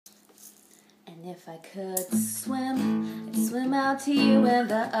If I could swim, I'd swim out to you in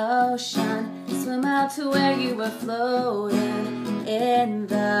the ocean, swim out to where you were floating in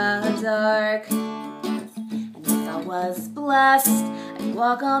the dark. And if I was blessed, I'd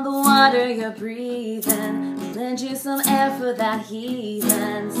walk on the water you're breathing, lend you some air for that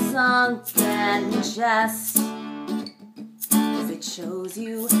heathen sunken chest. 'Cause it chose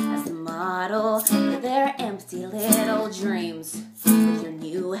you as the model for their empty little dreams, with your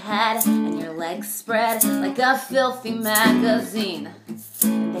new head and your legs spread like a filthy magazine.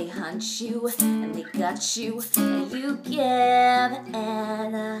 And they hunt you and they gut you and you give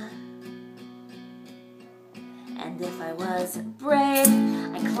in. And if I was brave,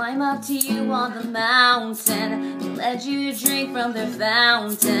 I'd climb up to you on the mountain and let you drink from their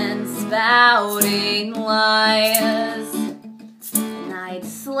fountain, spouting lies. And I'd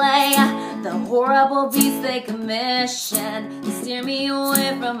slay the horrible beast they commission to steer me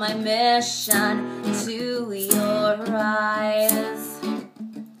away from my mission to your eyes.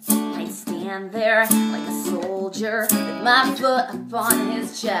 I'd stand there like a soldier with my foot upon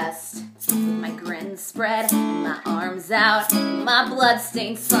his chest, with my grin spread and my arms out, and my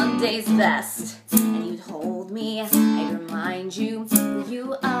blood-stained Sunday's best. And you'd hold me, I'd remind you who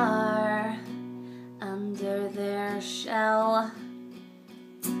you are under their shell.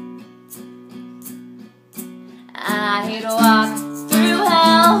 I'd walk through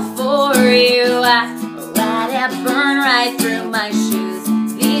hell for you, let it burn right through my shoes.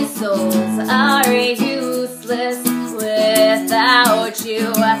 These souls are useless without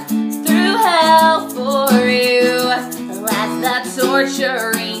you. Through hell for you, let the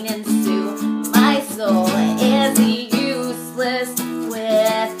torturing ensue. My soul is useless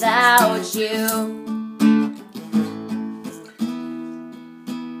without you.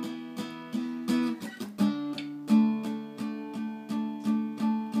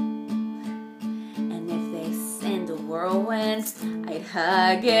 Whirlwind, I'd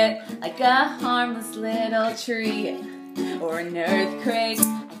hug it like a harmless little tree, or an earthquake,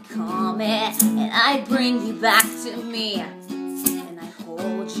 I'd calm it and I'd bring you back to me. And I'd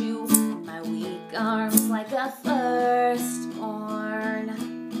hold you in my weak arms like a firstborn.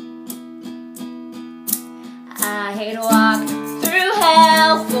 I'd walk through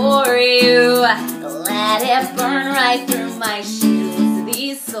hell for you, let it burn right through my shoes.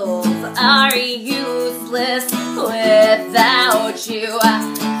 These souls are useless without you.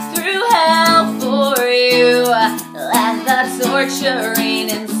 Through hell for you, let the torturing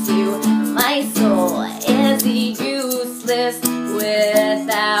ensue. My soul is useless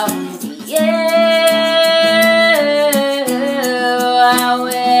without you.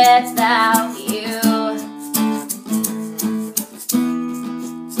 Without you.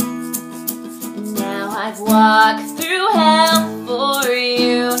 Now I've walked through hell for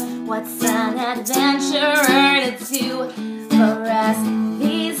you. What's an adventurer to do but rest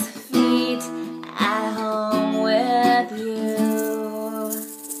these feet at home?